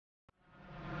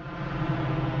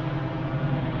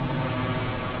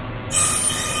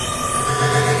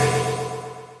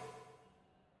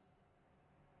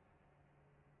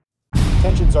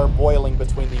tensions are boiling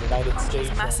between the United States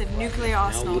A massive nuclear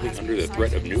arsenal living under the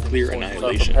threat of nuclear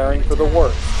annihilation. preparing for the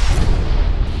worst.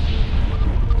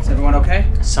 Is everyone okay?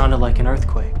 Sounded like an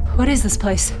earthquake. What is this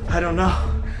place? I don't know.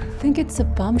 Think it's a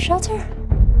bomb shelter?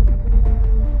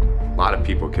 A lot of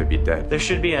people could be dead. There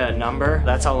should be a number.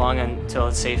 That's how long until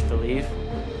it's safe to leave.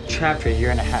 Trapped for a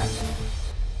year and a half.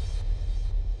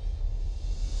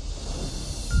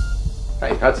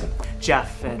 Hey, Hudson.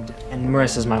 Jeff and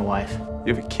Marissa's my wife.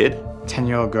 You have a kid?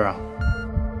 10-year-old girl.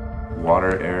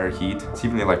 Water, air, heat. It's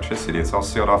even the electricity. It's all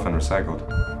sealed off and recycled.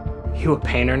 You a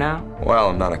painter now? Well,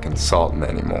 I'm not a consultant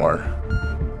anymore.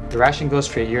 The ration goes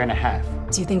for a year and a half.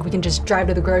 Do you think we can just drive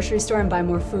to the grocery store and buy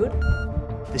more food?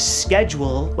 The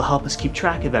schedule will help us keep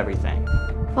track of everything.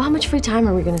 Well, how much free time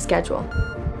are we going to schedule?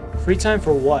 Free time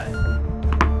for what?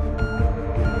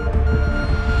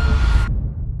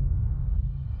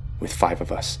 With 5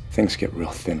 of us, things get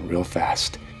real thin real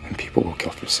fast, and people will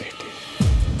kill for safety.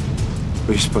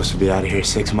 We were supposed to be out of here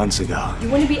 6 months ago. You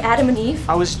want to be Adam and Eve?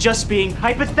 I was just being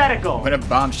hypothetical. We're in a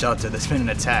bomb shelter. There's been an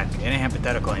attack. It ain't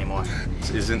hypothetical anymore.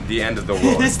 This isn't the end of the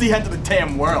world. It's the end of the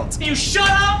damn world. You shut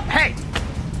up! Hey!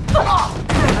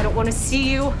 I don't want to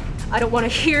see you. I don't want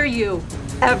to hear you.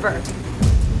 Ever.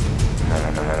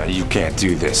 No, you can't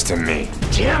do this to me.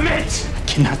 Damn it! I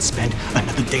cannot spend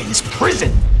another day in this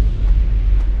prison.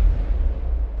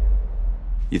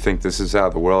 You think this is how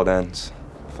the world ends?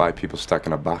 5 people stuck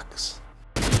in a box?